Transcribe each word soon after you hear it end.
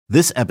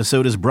This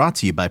episode is brought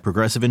to you by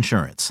Progressive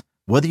Insurance.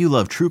 Whether you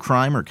love true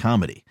crime or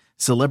comedy,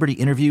 celebrity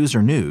interviews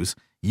or news,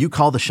 you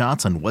call the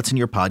shots on what's in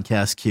your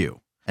podcast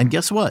queue. And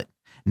guess what?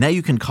 Now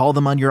you can call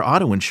them on your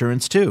auto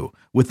insurance too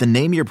with the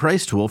Name Your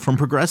Price tool from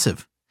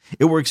Progressive.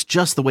 It works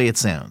just the way it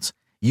sounds.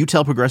 You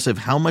tell Progressive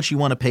how much you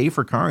want to pay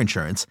for car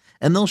insurance,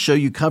 and they'll show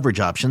you coverage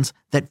options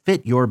that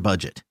fit your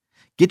budget.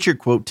 Get your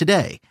quote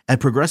today at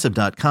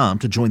Progressive.com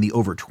to join the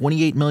over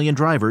 28 million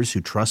drivers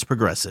who trust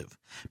Progressive.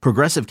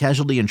 Progressive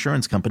Casualty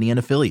Insurance Company and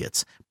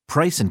Affiliates.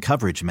 Price and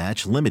coverage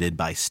match limited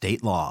by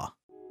state law.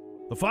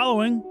 The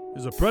following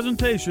is a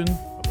presentation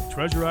of the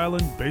Treasure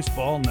Island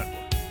Baseball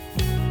Network.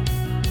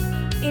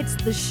 It's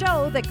the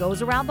show that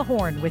goes around the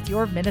horn with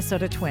your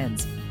Minnesota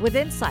Twins, with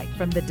insight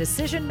from the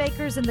decision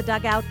makers in the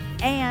dugout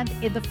and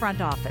in the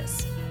front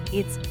office.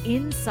 It's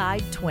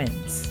Inside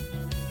Twins.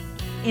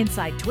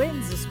 Inside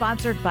Twins is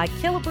sponsored by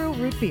Killebrew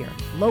Root Beer,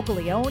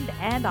 locally owned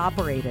and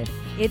operated.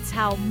 It's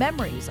how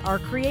memories are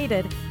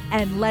created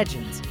and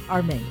legends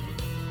are made.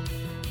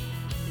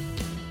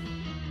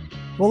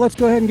 Well, let's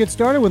go ahead and get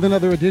started with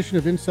another edition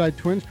of Inside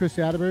Twins. Chris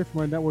Atterbury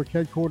from our network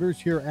headquarters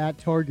here at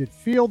Target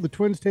Field. The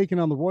Twins taking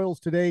on the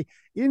Royals today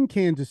in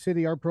Kansas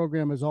City. Our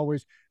program, as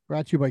always,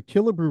 brought to you by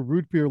Killebrew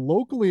Root Beer,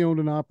 locally owned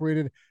and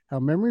operated,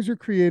 how memories are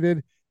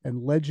created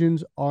and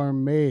legends are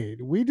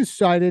made. We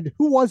decided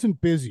who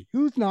wasn't busy,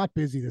 who's not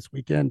busy this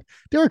weekend.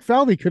 Derek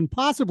Falvey couldn't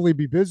possibly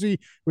be busy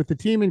with the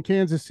team in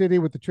Kansas City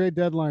with the trade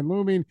deadline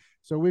looming.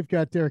 So we've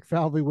got Derek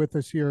Falvey with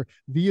us here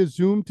via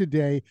Zoom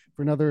today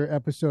for another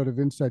episode of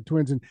Inside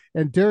Twins.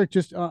 And Derek,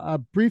 just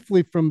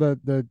briefly from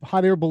the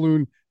hot air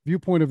balloon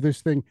viewpoint of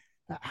this thing,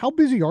 how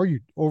busy are you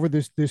over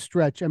this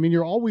stretch? I mean,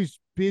 you're always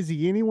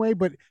busy anyway,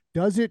 but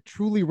does it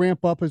truly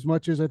ramp up as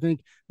much as I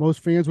think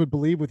most fans would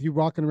believe with you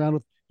rocking around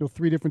with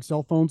 3 different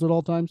cell phones at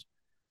all times?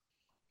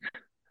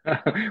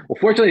 Well,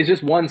 fortunately, it's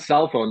just one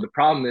cell phone. The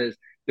problem is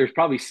there's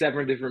probably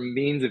 7 different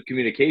means of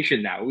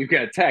communication now. We've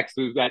got text,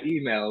 we've got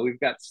email, we've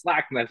got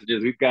Slack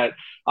messages, we've got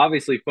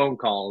obviously phone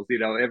calls,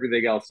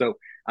 everything else. So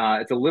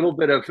it's a little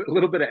bit of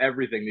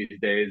everything these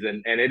days,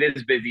 and it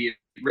is busy. It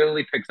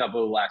really picks up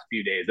over the last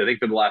few days. I think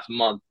for the last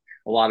month,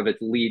 a lot of it's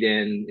lead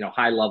in,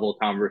 high level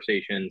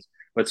conversations,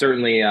 but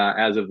certainly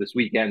as of this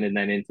weekend and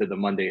then into the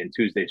Monday and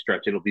Tuesday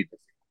stretch, it'll be busy.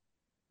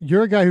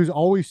 You're a guy who's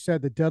always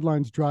said that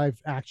deadlines drive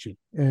action,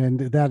 and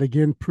that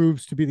again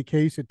proves to be the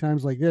case at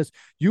times like this.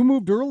 You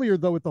moved earlier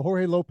though with the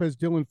Jorge Lopez,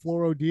 Dylan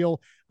Floro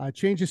deal,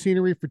 change of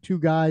scenery for 2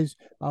 guys.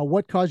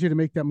 What caused you to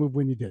make that move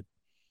when you did?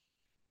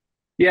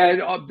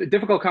 Yeah, a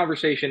difficult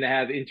conversation to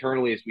have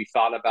internally as we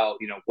thought about,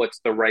 what's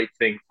the right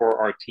thing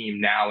for our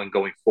team now and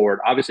going forward.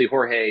 Obviously,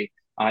 Jorge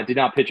did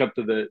not pitch up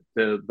to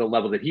the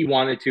level that he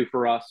wanted to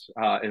for us,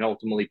 and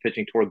ultimately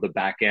pitching toward the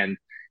back end.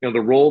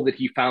 The role that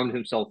he found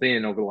himself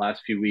in over the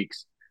last few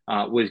weeks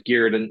was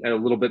geared a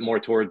little bit more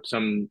towards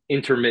some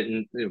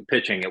intermittent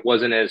pitching. It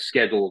wasn't as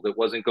scheduled. It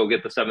wasn't go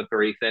get the 7th or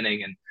 8th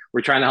inning. And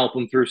we're trying to help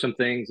him through some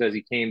things as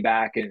he came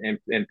back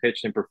and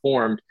pitched and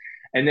performed.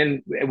 And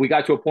then we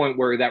got to a point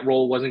where that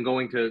role wasn't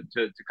going to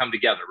come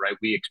together, right?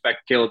 We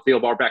expect Caleb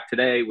Thielbar back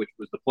today, which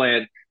was the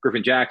plan.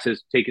 Griffin Jax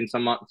has taken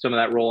some of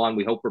that role on.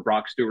 We hope for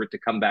Brock Stewart to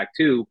come back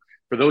too,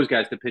 for those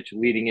guys to pitch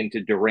leading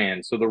into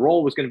Duran. So the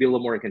role was going to be a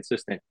little more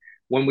inconsistent.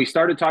 When we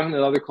started talking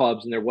to other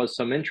clubs and there was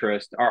some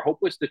interest, our hope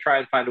was to try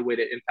and find a way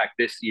to impact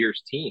this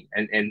year's team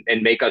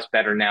and make us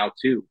better now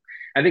too.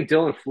 I think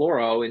Dylan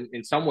Floro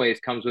in some ways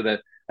comes with a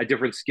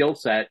different skill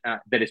set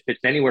that is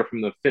pitched anywhere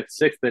from the 5th,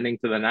 6th inning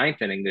to the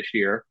 9th inning this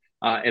year.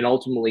 And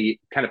ultimately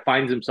kind of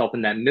finds himself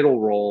in that middle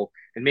role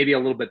and maybe a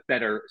little bit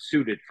better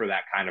suited for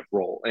that kind of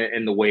role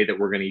in the way that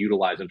we're going to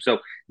utilize him. So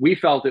we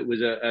felt it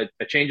was a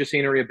change of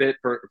scenery a bit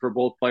for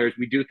both players.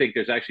 We do think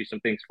there's actually some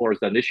things Flores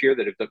done this year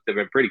that have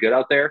been pretty good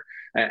out there,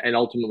 and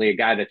ultimately a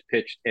guy that's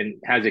pitched and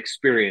has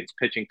experience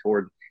pitching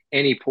toward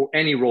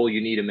any role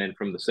you need him in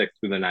from the 6th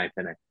through the 9th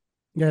inning.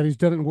 Yeah, he's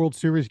done it in World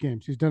Series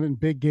games. He's done it in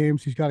big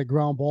games. He's got a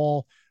ground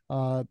ball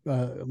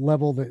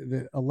level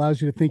that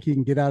allows you to think he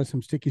can get out of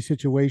some sticky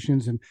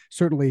situations. And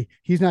certainly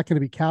he's not going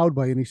to be cowed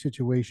by any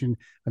situation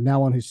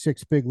now on his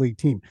 6th big league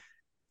team.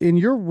 In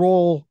your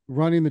role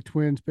running the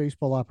Twins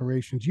baseball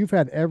operations, you've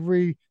had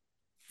every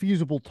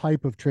feasible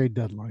type of trade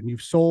deadline.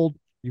 You've sold,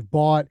 you've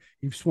bought,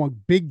 you've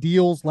swung big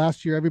deals.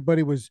 Last year,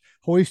 everybody was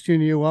hoisting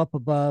you up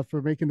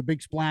for making the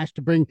big splash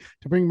to bring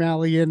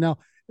Mahle in. Now,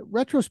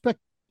 retrospect,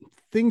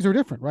 things are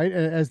different, right?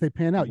 As they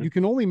pan out. You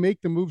can only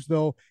make the moves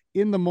though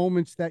in the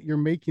moments that you're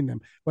making them,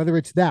 whether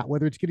it's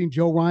getting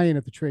Joe Ryan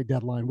at the trade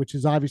deadline, which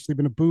has obviously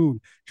been a boon,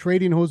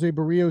 trading Jose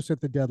Barrios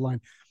at the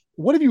deadline.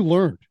 What have you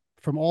learned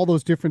from all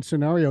those different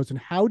scenarios, and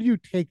how do you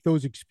take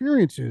those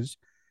experiences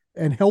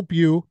and help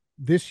you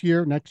this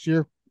year, next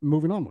year,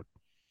 moving onward?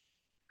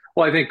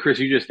 Well, I think, Chris,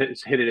 you just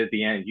hit it at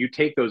the end. You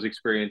take those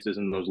experiences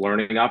and those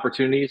learning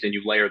opportunities and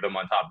you layer them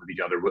on top of each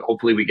other.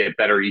 Hopefully we get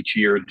better each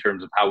year in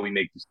terms of how we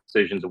make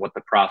decisions and what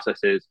the process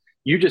is.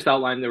 You just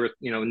outlined there were,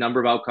 a number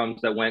of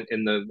outcomes that went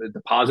in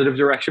the positive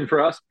direction for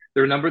us.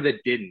 There are a number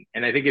that didn't.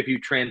 And I think if you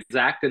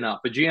transact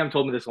enough, a GM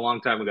told me this a long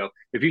time ago,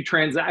 if you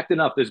transact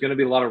enough, there's going to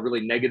be a lot of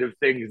really negative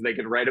things they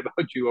can write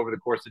about you over the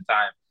course of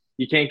time.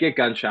 you can't get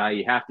gun shy.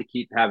 You have to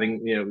keep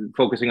having,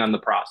 focusing on the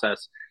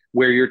process,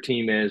 where your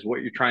team is,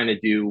 what you're trying to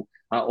do.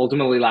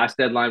 Ultimately, last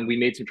deadline, we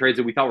made some trades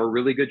that we thought were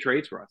really good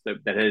trades for us that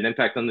had an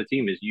impact on the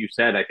team. As you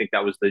said, I think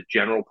that was the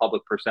general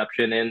public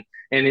perception and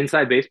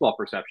inside baseball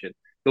perception.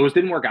 Those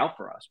didn't work out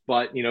for us.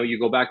 But, you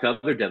go back to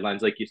other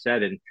deadlines, like you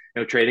said, and,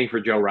 trading for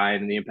Joe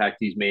Ryan and the impact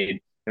he's made,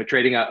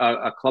 trading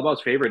a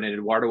clubhouse favorite in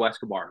Eduardo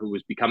Escobar, who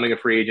was becoming a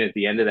free agent at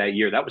the end of that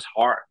year. That was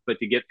hard. But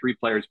to get 3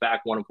 players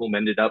back, one of whom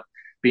ended up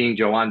being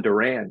Joan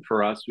Duran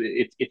for us,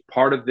 it's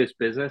part of this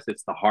business.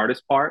 It's the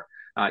hardest part.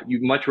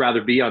 You'd much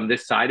rather be on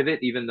this side of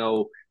it, even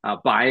though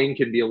buying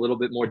can be a little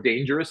bit more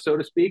dangerous, so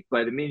to speak,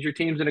 but it means your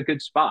team's in a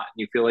good spot.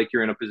 You feel like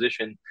you're in a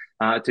position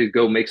to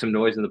go make some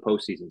noise in the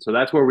postseason. So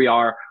that's where we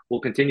are.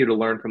 We'll continue to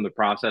learn from the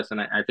process, and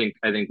I think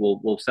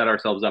we'll set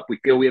ourselves up. We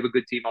feel we have a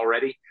good team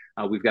already.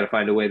 We've got to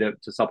find a way to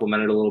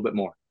supplement it a little bit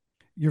more.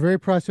 You're very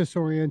process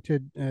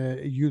oriented.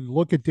 You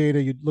look at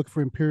data, you look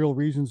for imperial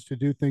reasons to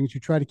do things.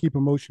 You try to keep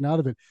emotion out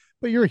of it,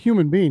 but you're a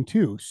human being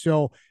too.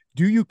 So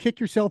do you kick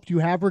yourself? Do you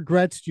have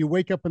regrets? Do you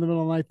wake up in the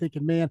middle of the night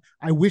thinking, man,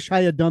 I wish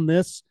I had done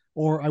this,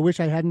 or I wish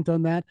I hadn't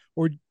done that?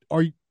 Or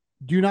do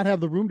you not have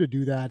the room to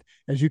do that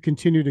as you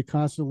continue to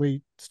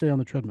constantly stay on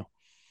the treadmill?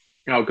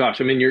 Oh gosh,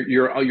 I mean,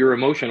 you're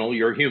emotional.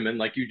 You're human,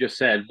 like you just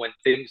said. When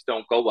things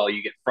don't go well,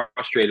 you get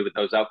frustrated with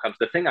those outcomes.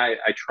 The thing I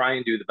try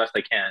and do the best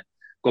I can,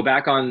 go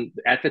back on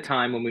at the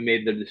time when we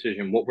made the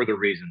decision. What were the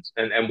reasons,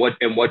 and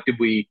why did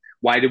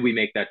we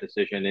make that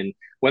decision, and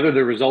whether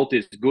the result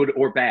is good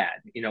or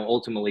bad.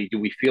 Ultimately, do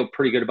we feel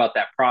pretty good about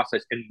that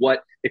process? And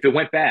what if it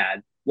went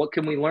bad? What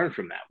can we learn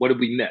from that? What did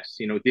we miss?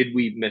 Did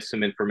we miss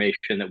some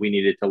information that we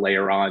needed to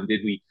layer on?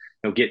 Did we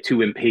get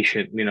too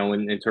impatient,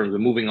 in terms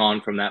of moving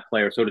on from that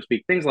player, so to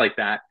speak, things like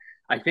that.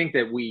 I think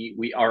that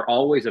we are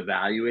always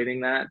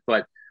evaluating that,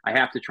 but I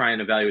have to try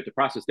and evaluate the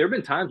process. There have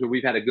been times where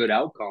we've had a good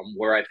outcome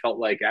where I felt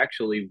like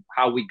actually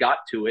how we got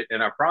to it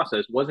in our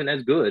process wasn't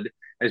as good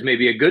as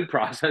maybe a good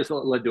process that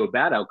led to a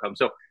bad outcome.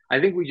 So I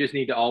think we just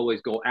need to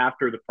always go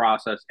after the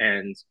process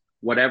ends.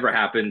 Whatever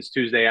happens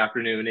Tuesday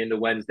afternoon into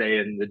Wednesday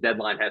and the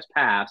deadline has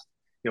passed,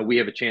 we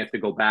have a chance to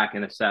go back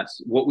and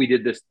assess what we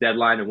did this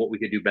deadline and what we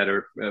could do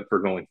better for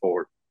going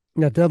forward.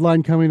 Yeah,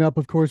 deadline coming up,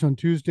 of course, on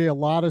Tuesday. A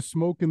lot of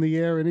smoke in the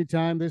air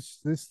anytime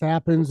this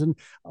happens, and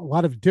a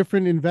lot of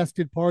different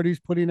invested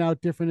parties putting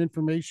out different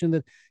information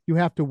that you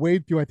have to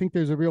wade through. I think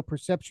there's a real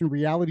perception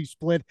reality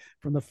split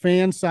from the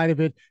fan side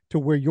of it to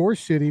where you're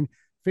sitting.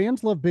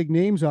 Fans love big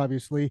names,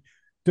 obviously.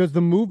 Does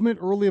the movement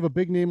early of a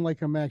big name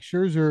like a Max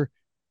Scherzer,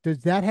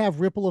 does that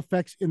have ripple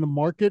effects in the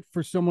market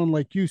for someone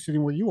like you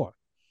sitting where you are?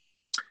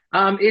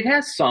 It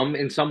has some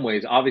in some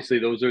ways. Obviously,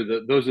 those are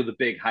the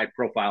big high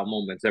profile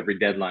moments every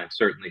deadline.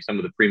 Certainly, some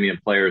of the premium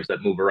players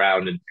that move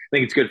around, and I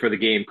think it's good for the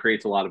game.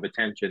 Creates a lot of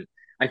attention.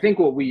 I think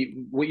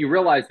what you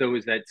realize though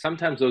is that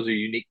sometimes those are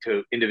unique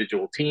to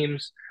individual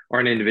teams or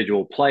an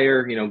individual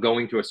player.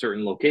 Going to a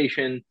certain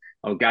location.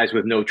 Guys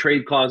with no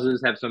trade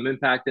clauses have some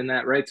impact in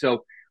that, right?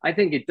 So I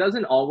think it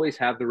doesn't always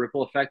have the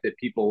ripple effect that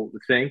people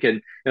think.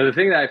 And the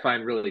thing that I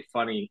find really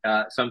funny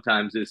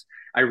sometimes is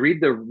I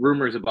read the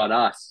rumors about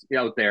us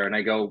out there, and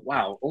I go,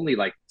 "Wow, only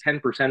like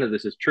 10% of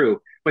this is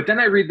true." But then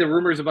I read the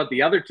rumors about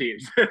the other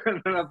teams,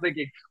 and I'm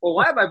thinking, "Well,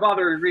 why am I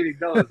bothering reading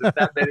those?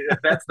 If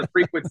that's the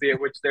frequency at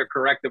which they're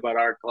correct about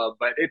our club?"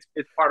 But it's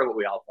part of what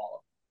we all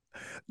follow.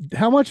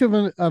 How much of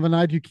an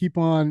eye do you keep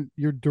on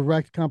your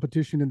direct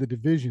competition in the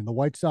division? The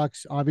White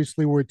Sox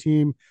obviously were a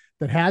team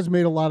that has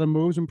made a lot of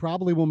moves and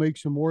probably will make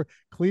some more.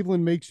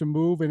 Cleveland makes a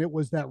move, and it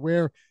was that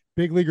rare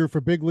big leaguer for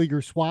big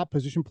leaguer swap,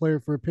 position player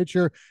for a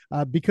pitcher,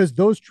 because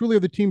those truly are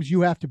the teams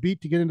you have to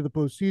beat to get into the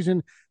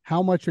postseason.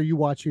 How much are you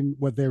watching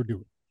what they're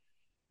doing?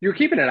 You're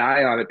keeping an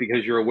eye on it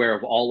because you're aware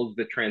of all of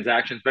the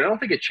transactions, but I don't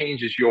think it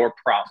changes your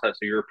process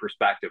or your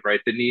perspective, right?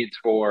 The needs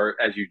for,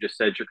 as you just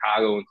said,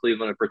 Chicago and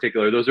Cleveland in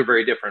particular, those are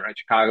very different, right?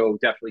 Chicago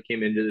definitely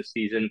came into the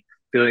season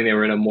feeling they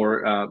were in a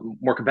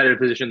more competitive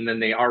position than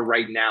they are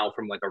right now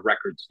from like a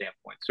record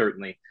standpoint,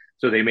 certainly.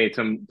 So they made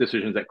some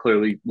decisions that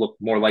clearly look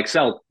more like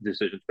sell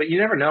decisions, but you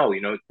never know.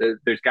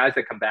 There's guys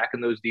that come back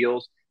in those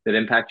deals that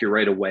impact you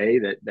right away,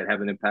 that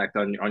have an impact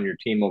on your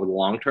team over the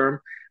long term.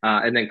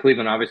 And then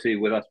Cleveland, obviously,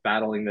 with us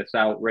battling this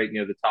out right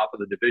near the top of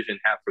the division,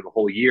 have for the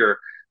whole year,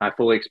 I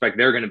fully expect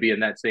they're going to be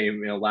in that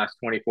same last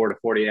 24 to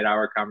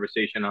 48-hour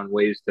conversation on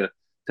ways to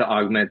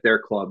augment their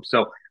club.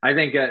 So I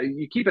think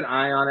you keep an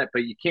eye on it,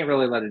 but you can't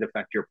really let it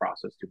affect your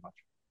process too much.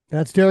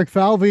 That's Derek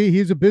Falvey.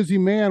 He's a busy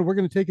man. We're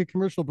going to take a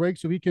commercial break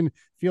so he can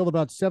field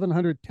about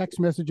 700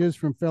 text messages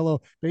from fellow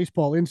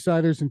baseball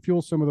insiders and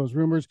fuel some of those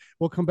rumors.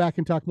 We'll come back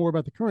and talk more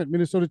about the current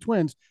Minnesota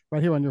Twins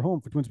right here on your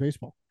home for Twins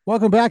Baseball.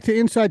 Welcome back to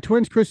Inside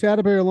Twins. Chris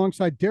Atterbury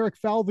alongside Derek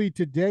Falvey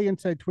today.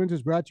 Inside Twins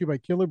is brought to you by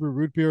Killebrew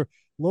Root Beer,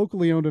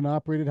 locally owned and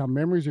operated. How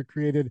memories are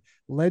created,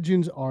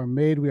 legends are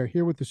made. We are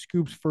here with the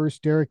scoops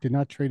first. Derek did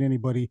not trade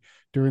anybody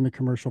during the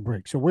commercial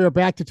break. So we are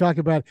back to talk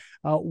about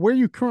where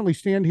you currently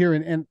stand here.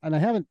 And I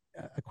haven't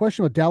a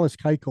question about Dallas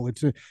Keuchel.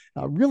 It's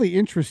really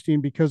interesting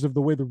because of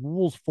the way the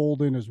rules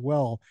fold in as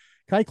well.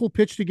 Keuchel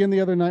pitched again the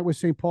other night with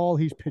St. Paul.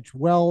 He's pitched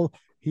well.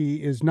 He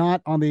is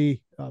not on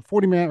the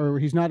 40-man, or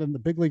he's not in the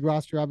big league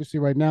roster. Obviously,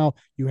 right now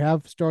you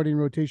have starting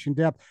rotation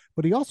depth,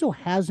 but he also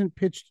hasn't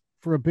pitched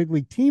for a big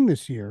league team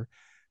this year.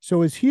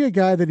 So is he a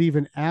guy that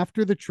even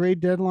after the trade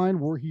deadline,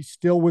 where he's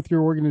still with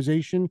your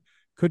organization,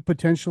 could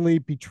potentially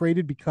be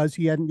traded because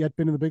he hadn't yet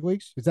been in the big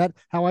leagues? Is that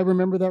how I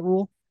remember that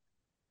rule?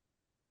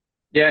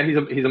 Yeah,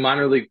 he's a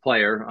minor league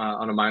player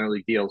on a minor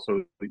league deal,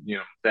 so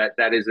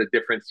that is a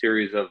different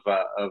series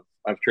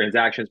of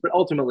transactions. But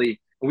ultimately,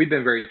 we've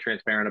been very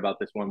transparent about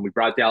this one. We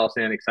brought Dallas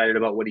in, excited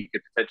about what he could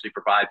potentially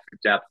provide for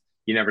depth.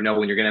 You never know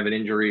when you're going to have an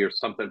injury or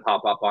something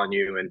pop up on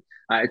you, and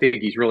I think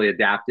he's really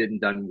adapted and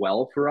done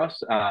well for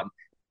us.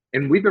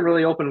 And we've been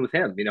really open with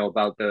him,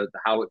 about the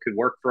how it could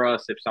work for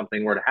us if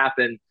something were to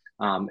happen.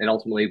 And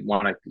ultimately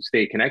want to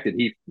stay connected.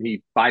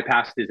 He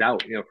bypassed his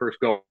out, first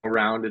go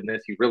around in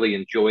this. He really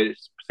enjoyed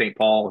St.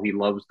 Paul. He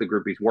loves the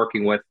group he's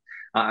working with,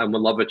 and would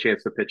love a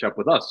chance to pitch up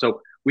with us. So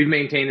we've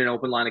maintained an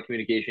open line of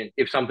communication.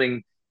 If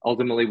something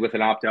ultimately with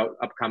an opt out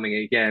upcoming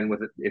again,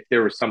 if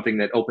there was something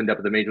that opened up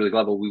at the major league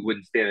level, we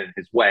wouldn't stand in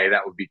his way.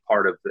 That would be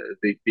part of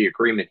the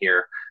agreement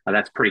here.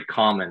 That's pretty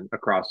common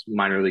across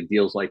minor league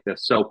deals like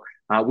this. So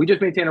we just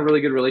maintain a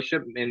really good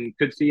relationship and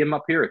could see him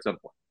up here at some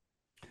point.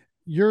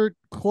 Your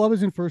club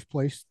is in first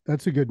place.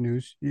 That's a good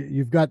news.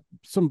 You've got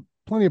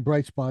plenty of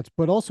bright spots,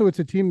 but also it's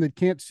a team that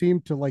can't seem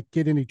to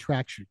get any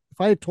traction.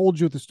 If I had told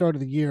you at the start of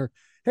the year,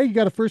 hey, you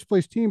got a first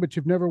place team, but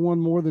you've never won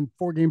more than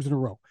 4 games in a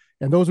row,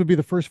 and those would be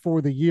the first 4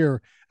 of the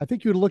year, I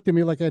think you would have looked at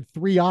me like I had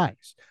 3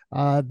 eyes.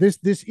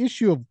 This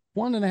issue of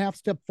 1.5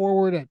 step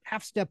forward, a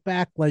half step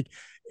back,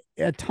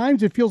 at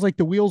times it feels like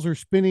the wheels are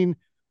spinning.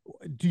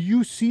 Do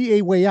you see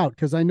a way out?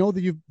 Because I know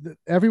that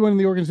everyone in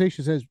the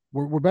organization says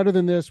we're better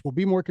than this. We'll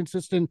be more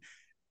consistent,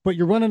 but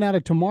you're running out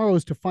of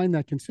tomorrows to find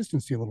that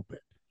consistency a little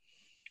bit.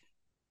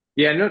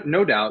 Yeah,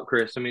 no doubt,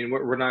 Chris. I mean,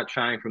 we're not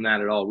shying from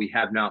that at all. We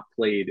have not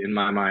played, in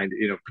my mind,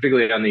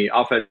 particularly on the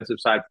offensive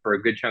side for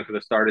a good chunk of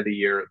the start of the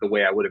year, the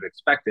way I would have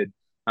expected.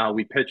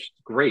 We pitched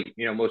great,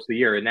 most of the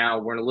year, and now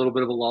we're in a little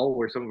bit of a lull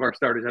where some of our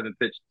starters haven't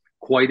pitched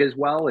quite as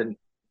well, and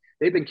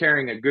they've been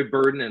carrying a good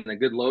burden and a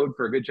good load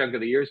for a good chunk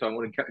of the year. So I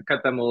want to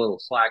cut them a little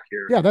slack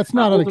here. Yeah, that's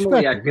not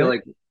unexpected. I feel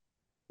like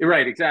you're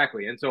right,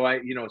 exactly. And so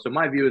so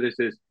my view of this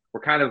is we're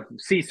kind of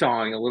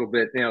seesawing a little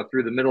bit,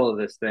 through the middle of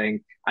this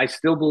thing. I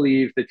still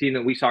believe the team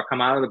that we saw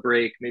come out of the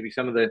break, maybe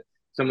some of the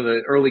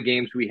early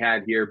games we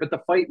had here, but the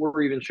fight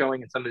we're even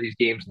showing in some of these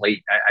games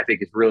late, I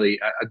think is really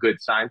a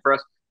good sign for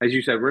us. As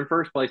you said, we're in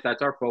first place.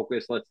 That's our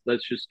focus.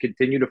 Let's just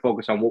continue to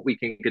focus on what we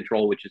can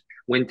control, which is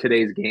win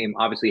today's game.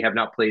 Obviously, have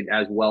not played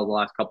as well the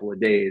last couple of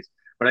days,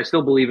 but I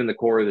still believe in the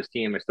core of this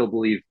team. I still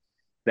believe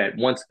that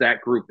once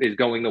that group is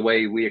going the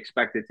way we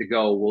expect it to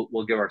go,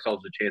 we'll give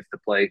ourselves a chance to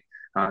play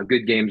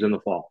good games in the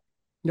fall.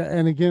 Yeah,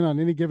 and again, on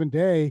any given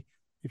day,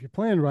 if you're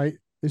playing right,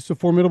 it's a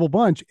formidable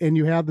bunch, and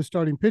you have the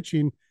starting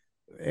pitching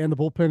and the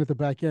bullpen at the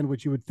back end,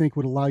 which you would think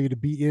would allow you to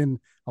be in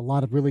a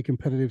lot of really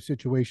competitive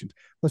situations.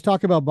 Let's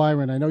talk about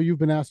Byron. I know you've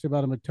been asked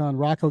about him a ton.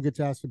 Rocco gets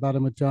asked about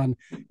him a ton.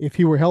 If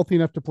he were healthy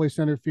enough to play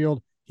center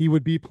field, he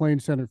would be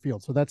playing center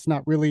field. So that's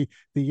not really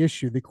the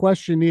issue. The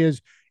question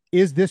is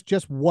this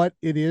just what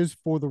it is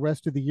for the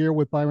rest of the year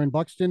with Byron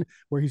Buxton,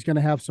 where he's going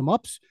to have some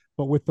ups,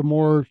 but with the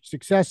more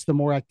success, the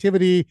more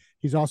activity,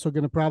 he's also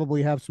going to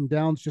probably have some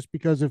downs just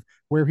because of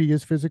where he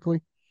is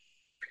physically?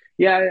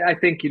 Yeah, I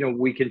think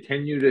we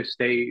continue to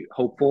stay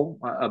hopeful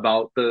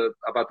about the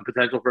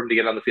potential for him to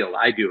get on the field.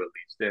 I do, at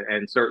least,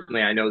 and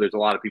certainly I know there's a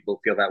lot of people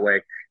who feel that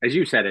way. As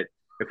you said it,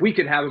 if we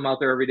could have him out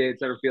there every day in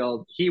center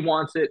field, he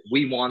wants it,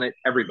 we want it,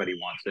 everybody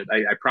wants it.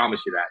 I promise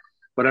you that.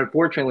 But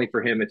unfortunately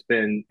for him, it's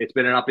been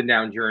an up and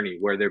down journey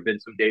where there have been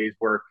some days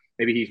where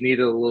maybe he's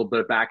needed a little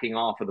bit of backing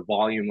off of the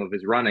volume of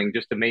his running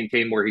just to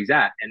maintain where he's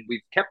at. And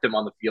we've kept him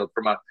on the field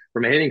from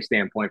a hitting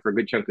standpoint for a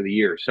good chunk of the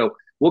year. So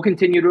we'll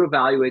continue to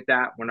evaluate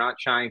that. We're not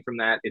shying from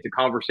that. It's a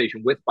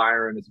conversation with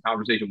Byron. It's a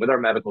conversation with our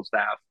medical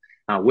staff,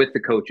 with the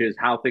coaches,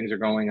 how things are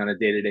going on a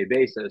day-to-day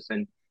basis.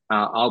 And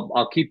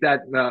I'll keep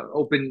that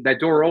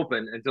door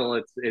open until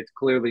it's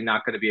clearly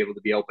not going to be able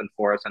to be open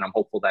for us. And I'm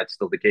hopeful that's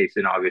still the case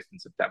in August and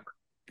September.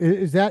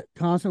 Is that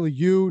constantly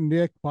you,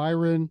 Nick,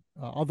 Byron,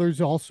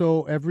 others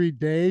also every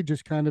day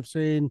just kind of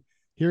saying,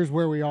 here's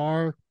where we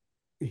are,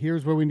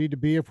 here's where we need to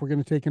be if we're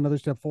going to take another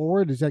step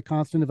forward? Is that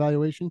constant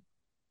evaluation?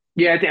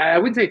 Yeah, I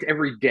wouldn't say it's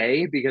every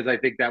day because I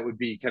think that would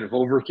be kind of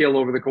overkill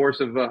over the course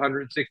of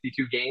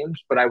 162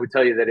 games. But I would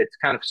tell you that it's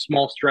kind of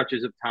small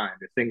stretches of time.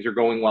 If things are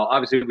going well,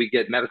 obviously we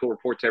get medical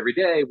reports every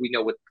day. We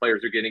know what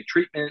players are getting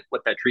treatment,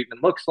 what that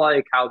treatment looks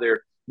like, how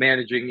they're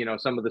managing,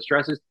 some of the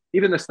stresses,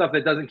 even the stuff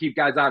that doesn't keep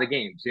guys out of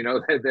games,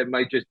 that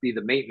might just be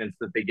the maintenance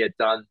that they get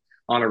done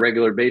on a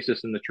regular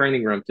basis in the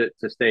training room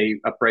to stay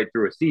upright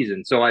through a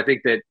season. So I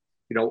think that,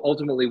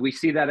 ultimately we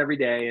see that every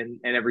day and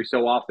every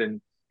so often,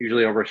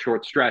 usually over a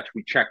short stretch,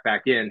 we check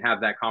back in,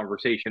 have that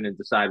conversation and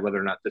decide whether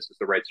or not this is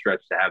the right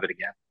stretch to have it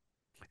again.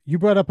 You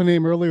brought up a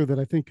name earlier that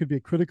I think could be a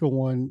critical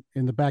one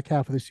in the back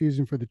half of the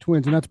season for the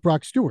Twins, and that's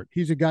Brock Stewart.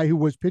 He's a guy who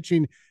was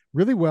pitching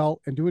really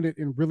well and doing it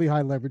in really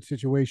high leverage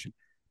situation.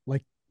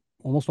 Like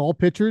almost all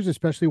pitchers,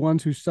 especially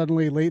ones who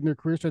suddenly late in their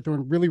career start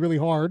throwing really, really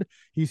hard.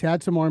 He's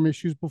had some arm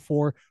issues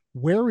before.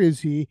 Where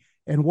is he,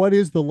 and what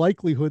is the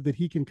likelihood that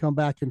he can come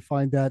back and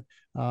find that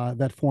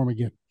form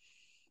again?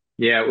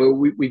 Yeah, well,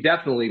 we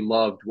definitely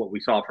loved what we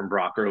saw from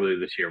Brock earlier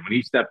this year. When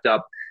he stepped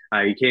up,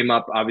 he came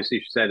up, obviously,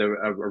 you said,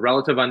 a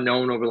relative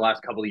unknown over the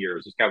last couple of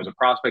years. This guy was a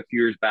prospect a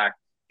few years back.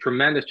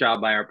 Tremendous job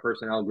by our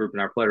personnel group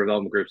and our player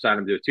development group. Signed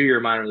him to a 2-year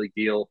minor league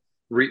deal,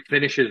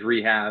 finish his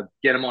rehab,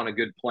 get him on a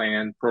good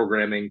plan,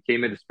 programming,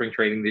 came into spring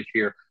training this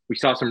year. We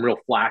saw some real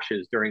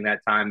flashes during that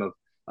time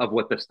of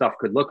what the stuff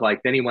could look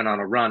like. Then he went on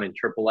a run in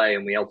AAA,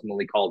 and we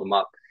ultimately called him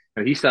up.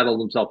 And he settled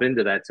himself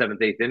into that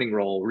 7th, 8th inning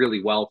role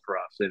really well for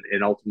us.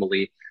 And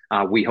ultimately,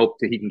 we hope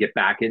that he can get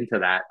back into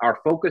that. Our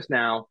focus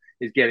now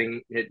is getting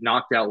it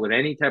knocked out with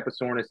any type of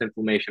soreness,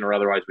 inflammation, or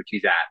otherwise, which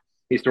he's at.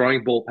 He's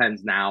throwing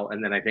bullpens now.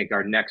 And then I think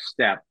our next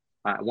step,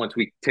 once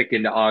we tick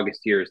into August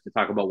here, is to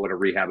talk about what a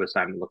rehab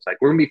assignment looks like.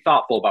 We're going to be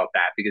thoughtful about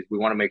that because we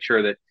want to make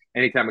sure that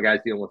anytime a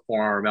guy's dealing with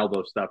forearm,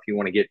 elbow stuff, you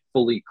want to get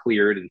fully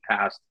cleared and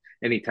past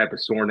any type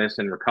of soreness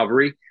and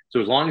recovery. So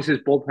as long as his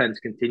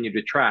bullpens continue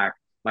to track,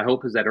 my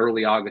hope is that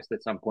early August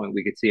at some point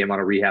we could see him on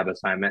a rehab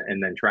assignment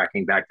and then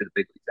tracking back to the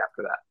big leagues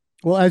after that.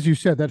 Well, as you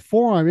said, that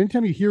forearm,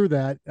 anytime you hear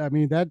that, I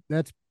mean,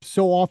 that's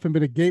so often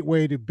been a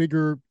gateway to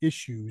bigger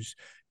issues.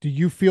 Do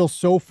you feel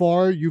so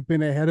far you've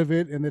been ahead of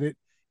it and that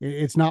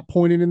it's not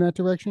pointing in that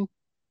direction?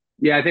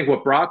 Yeah, I think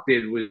what Brock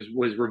did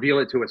was reveal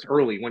it to us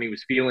early when he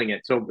was feeling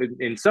it. So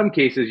in some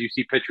cases, you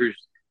see pitchers,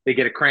 they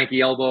get a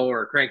cranky elbow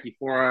or a cranky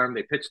forearm,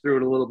 they pitch through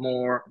it a little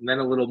more, and then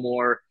a little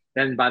more.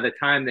 Then by the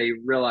time they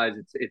realize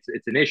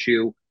it's an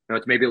issue,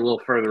 it's maybe a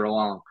little further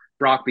along.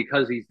 Brock,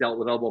 because he's dealt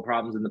with elbow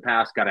problems in the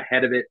past, got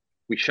ahead of it.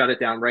 We shut it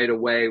down right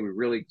away. We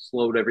really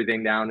slowed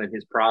everything down in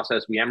his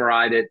process. We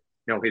MRI'd it.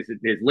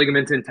 His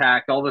ligaments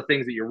intact, all the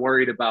things that you're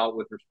worried about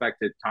with respect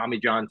to Tommy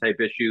John type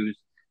issues.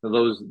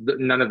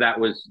 None of that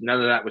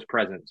was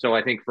present. So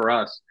I think for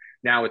us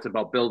now it's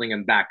about building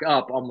him back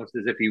up, almost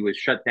as if he was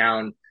shut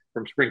down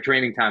from spring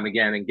training time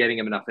again and getting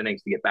him enough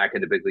innings to get back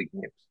into big league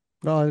games.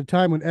 At a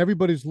time when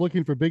everybody's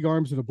looking for big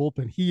arms in a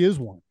bullpen, he is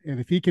one.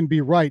 And if he can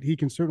be right, he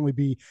can certainly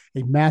be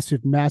a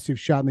massive, massive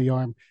shot in the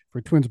arm for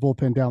Twins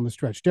bullpen down the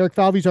stretch. Derek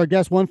Falvey's our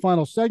guest. One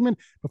final segment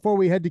before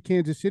we head to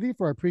Kansas City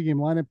for our pregame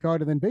lineup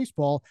card, and then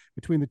baseball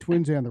between the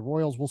Twins and the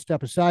Royals. We'll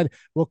step aside.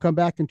 We'll come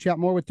back and chat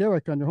more with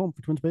Derek on your home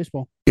for Twins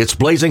baseball. It's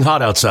blazing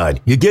hot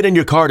outside. You get in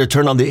your car to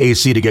turn on the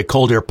AC to get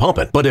cold air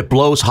pumping, but it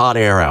blows hot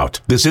air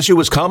out. This issue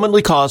is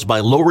commonly caused by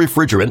low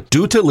refrigerant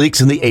due to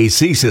leaks in the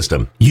AC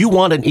system. You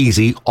want an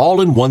easy,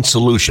 all-in-one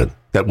solution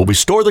that will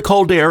restore the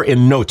cold air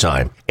in no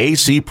time.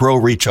 AC Pro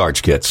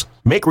Recharge Kits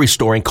make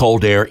restoring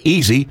cold air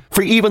easy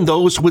for even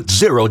those with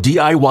zero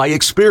DIY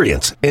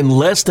experience in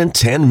less than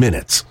 10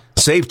 minutes.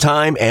 Save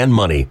time and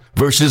money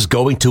versus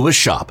going to a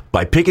shop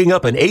by picking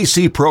up an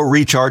AC Pro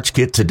Recharge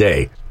Kit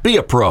today. Be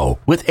a pro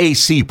with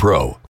AC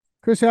Pro.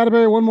 Chris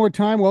Atterbury, one more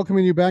time,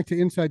 welcoming you back to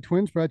Inside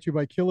Twins, brought to you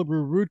by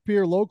Killebrew Root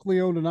Beer, locally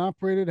owned and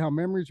operated. How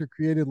memories are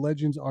created,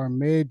 legends are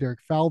made.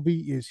 Derek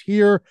Falvey is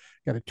here.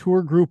 Got a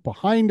tour group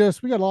behind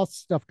us. We got lots of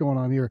stuff going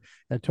on here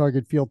at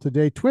Target Field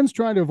today. Twins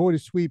trying to avoid a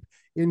sweep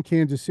in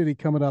Kansas City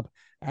coming up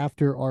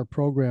after our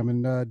program.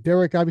 And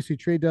Derek, obviously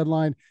trade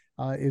deadline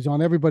is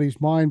on everybody's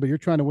mind, but you're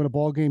trying to win a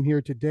ball game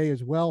here today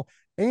as well.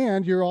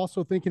 And you're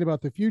also thinking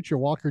about the future.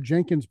 Walker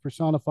Jenkins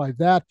personified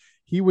that.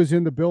 He was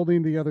in the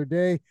building the other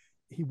day.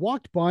 He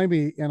walked by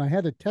me and I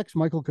had to text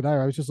Michael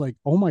Kadire. I was just like,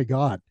 oh my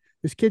God,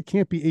 this kid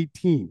can't be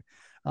 18.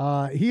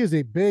 He is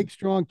a big,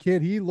 strong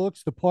kid. He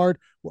looks the part.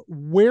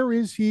 Where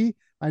is he?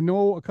 I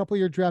know a couple of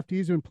your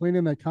draftees have been playing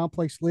in that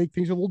complex league.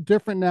 Things are a little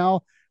different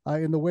now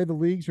in the way the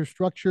leagues are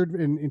structured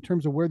in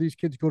terms of where these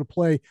kids go to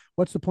play.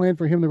 What's the plan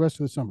for him the rest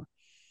of the summer?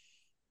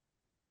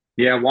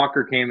 Yeah,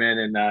 Walker came in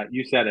and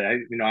you said it.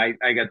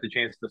 I got the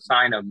chance to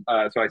sign him.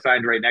 So I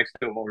signed right next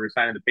to him when we were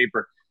signing the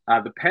paper.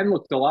 The pen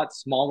looked a lot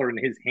smaller in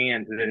his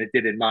hand than it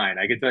did in mine.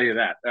 I can tell you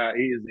that.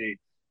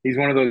 He's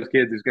one of those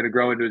kids who's going to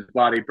grow into his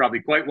body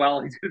probably quite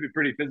well. He's going to be a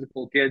pretty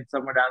physical kid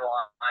somewhere down the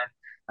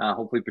line.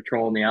 Hopefully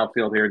patrolling the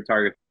outfield here in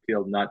Target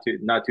Field, not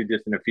too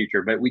distant a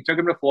future. But we took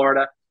him to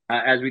Florida,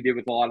 as we did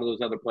with a lot of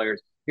those other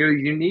players. The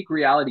unique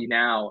reality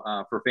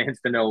now for fans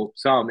to know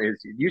some is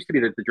it used to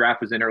be that the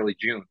draft was in early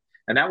June.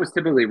 And that was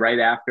typically right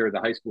after the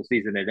high school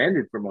season had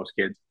ended for most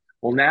kids.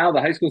 Well, now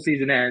the high school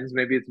season ends.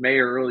 Maybe it's May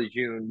or early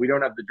June. We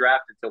don't have the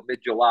draft until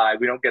mid-July.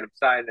 We don't get them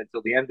signed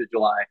until the end of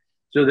July.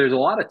 So there's a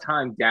lot of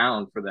time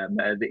down for them.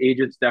 The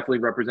agents definitely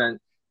represent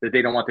that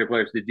they don't want their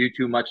players to do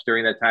too much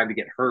during that time to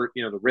get hurt,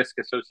 the risk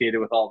associated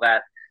with all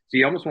that. So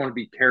you almost want to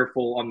be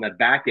careful on the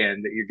back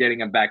end that you're getting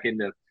them back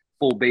into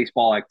full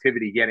baseball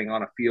activity, getting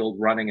on a field,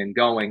 running and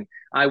going.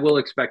 I will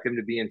expect him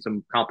to be in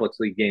some complex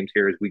league games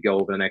here as we go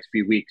over the next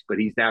few weeks, but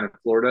he's down in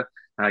Florida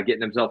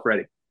getting himself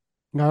ready.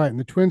 All right, and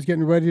the Twins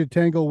getting ready to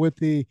tangle with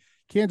the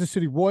Kansas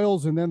City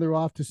Royals, and then they're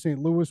off to St.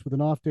 Louis with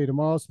an off day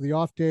tomorrow. So the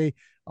off day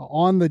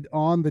on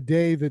the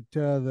day that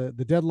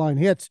the deadline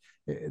hits,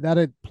 that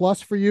a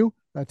plus for you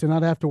to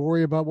not have to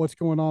worry about what's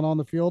going on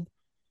the field?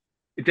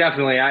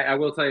 Definitely. I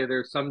will tell you,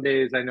 there's some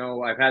days I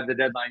know I've had the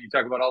deadline. You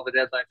talk about all the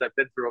deadlines I've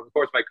been through over the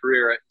course of my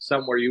career,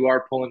 some where you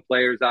are pulling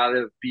players out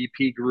of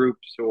BP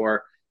groups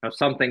or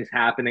something's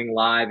happening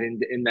live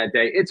in that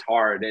day. It's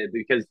hard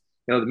because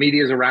the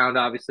media is around.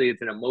 Obviously,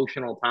 it's an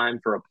emotional time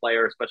for a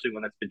player, especially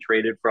when it's been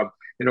traded from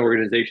an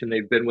organization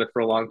they've been with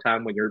for a long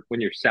time. When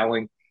you're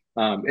selling,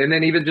 and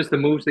then even just the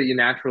moves that you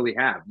naturally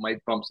have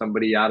might bump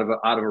somebody out of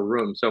a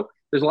room. So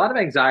there's a lot of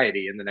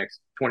anxiety in the next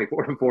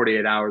 24 to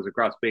 48 hours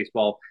across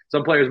baseball.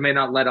 Some players may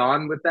not let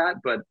on with that,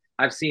 but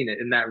I've seen it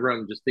in that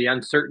room, just the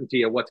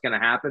uncertainty of what's going to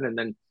happen. And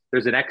then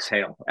there's an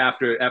exhale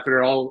after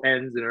it all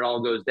ends and it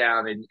all goes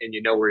down and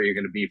you know where you're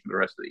going to be for the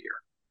rest of the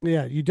year.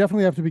 Yeah, you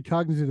definitely have to be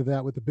cognizant of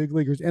that with the big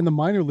leaguers, and the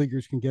minor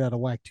leaguers can get out of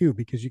whack too,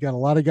 because you got a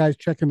lot of guys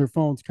checking their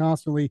phones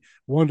constantly,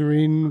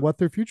 wondering what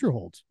their future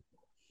holds.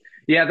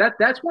 Yeah,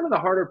 that's one of the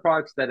harder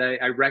parts that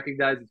I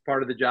recognize as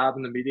part of the job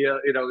in the media,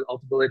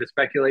 ultimately to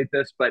speculate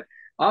this. But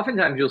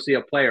oftentimes you'll see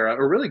a player,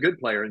 a really good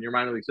player in your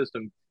minor league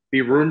system,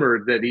 be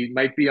rumored that he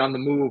might be on the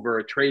move or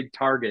a trade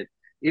target,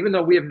 even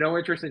though we have no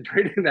interest in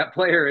trading that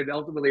player and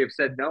ultimately have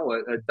said no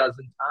a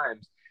dozen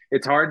times.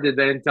 It's hard to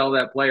then tell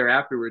that player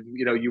afterwards,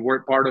 you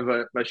weren't part of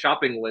a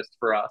shopping list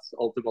for us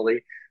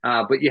ultimately.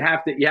 But you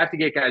have to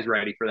get guys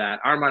ready for that.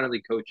 Our minor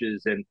league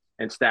coaches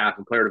and staff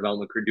and player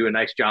development crew do a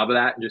nice job of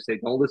that and just say,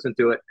 don't listen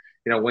to it.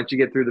 Once you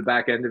get through the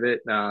back end of it,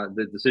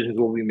 the decisions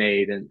will be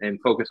made and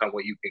focus on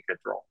what you can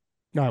control.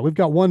 All right, we've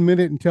got 1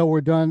 minute until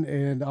we're done,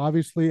 and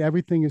obviously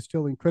everything is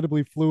still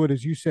incredibly fluid.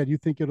 As you said, you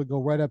think it'll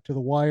go right up to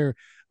the wire.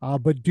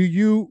 But do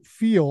you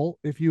feel,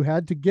 if you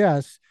had to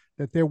guess,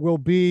 that there will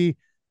be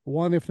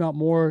one, if not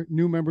more,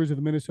 new members of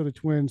the Minnesota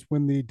Twins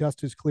when the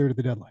dust is cleared at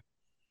the deadline?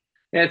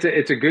 Yeah,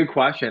 it's a good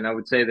question. I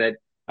would say that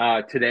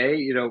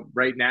today,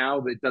 right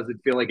now, it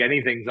doesn't feel like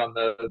anything's on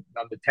the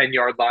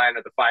 10-yard line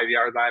or the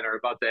 5-yard line or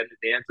about to end at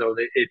the end zone.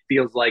 It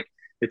feels like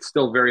it's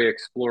still very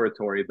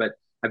exploratory. But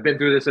I've been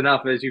through this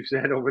enough, as you've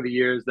said, over the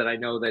years that I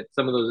know that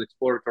some of those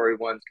exploratory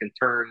ones can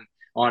turn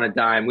on a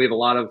dime. We have a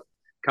lot of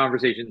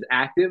conversations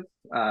active,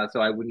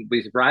 so I wouldn't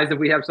be surprised if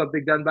we have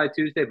something done by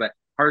Tuesday. But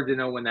hard to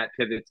know when that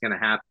pivot's going to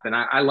happen.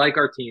 I like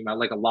our team. I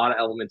like a lot of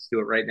elements to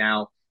it right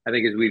now. I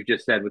think, as we've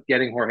just said, with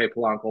getting Jorge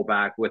Polanco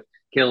back, with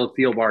Caleb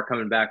Thielbar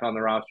coming back on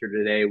the roster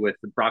today, with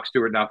Brock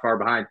Stewart not far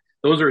behind,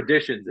 those are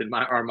additions in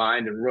our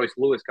mind, and Royce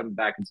Lewis coming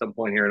back at some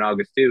point here in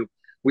August too.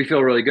 We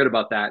feel really good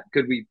about that.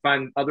 Could we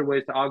find other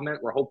ways to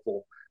augment? We're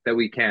hopeful that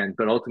we can,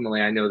 but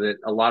ultimately, I know that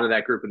a lot of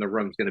that group in the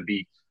room is going to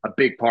be a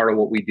big part of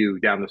what we do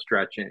down the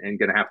stretch and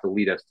going to have to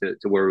lead us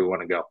to where we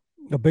want to go.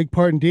 A big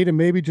part indeed, and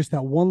maybe just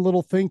that one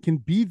little thing can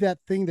be that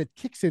thing that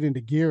kicks it into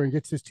gear and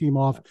gets this team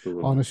off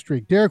on a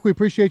streak. Derek, we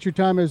appreciate your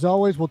time as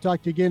always. We'll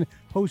talk to you again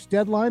post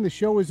deadline. The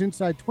show is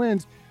Inside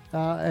Twins,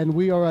 and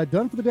we are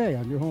done for the day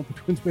on your home for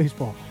Twins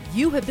baseball.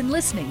 You have been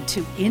listening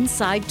to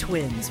Inside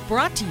Twins,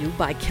 brought to you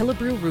by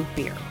Killebrew Root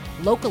Beer,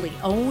 locally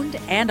owned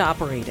and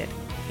operated.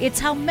 It's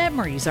how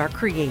memories are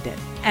created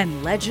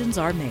and legends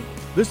are made.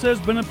 This has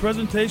been a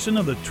presentation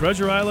of the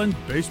Treasure Island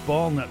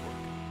Baseball Network.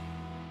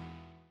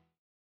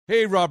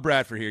 Hey, Rob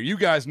Bradford here. You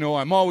guys know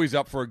I'm always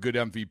up for a good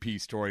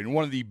MVP story, and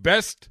one of the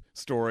best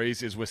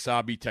stories is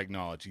Wasabi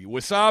Technology.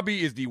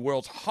 Wasabi is the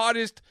world's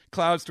hottest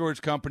cloud storage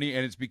company,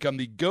 and it's become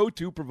the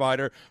go-to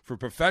provider for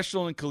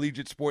professional and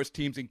collegiate sports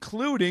teams,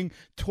 including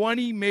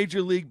 20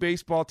 Major League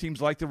Baseball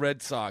teams like the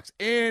Red Sox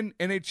and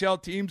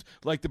NHL teams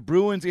like the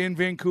Bruins and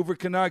Vancouver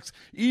Canucks.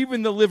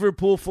 Even the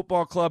Liverpool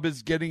Football Club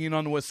is getting in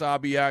on the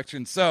Wasabi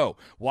action. So,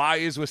 why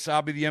is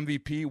Wasabi the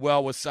MVP?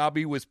 Well,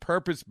 Wasabi was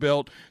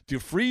purpose-built to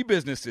free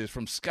businesses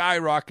from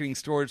skyrocketing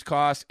storage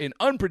costs and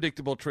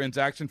unpredictable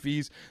transaction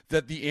fees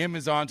that the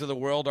Amazons of the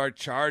world are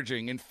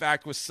charging. In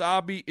fact,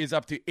 Wasabi is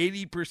up to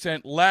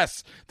 80%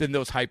 less than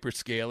those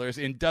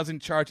hyperscalers and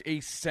doesn't charge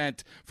a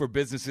cent for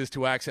businesses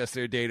to access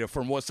their data.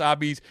 From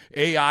Wasabi's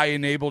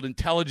AI-enabled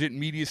intelligent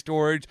media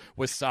storage,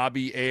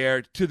 Wasabi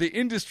Air, to the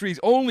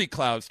industry's only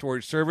cloud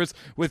storage service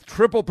with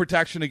triple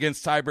protection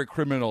against cyber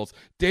criminals,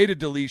 data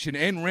deletion,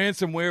 and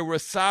ransomware,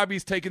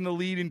 Wasabi's taken the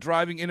lead in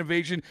driving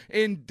innovation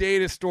in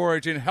data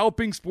storage and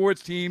helping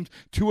sports teams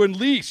to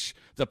unleash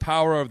the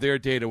power of their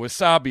data.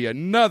 Wasabi,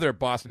 another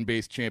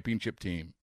Boston-based championship team.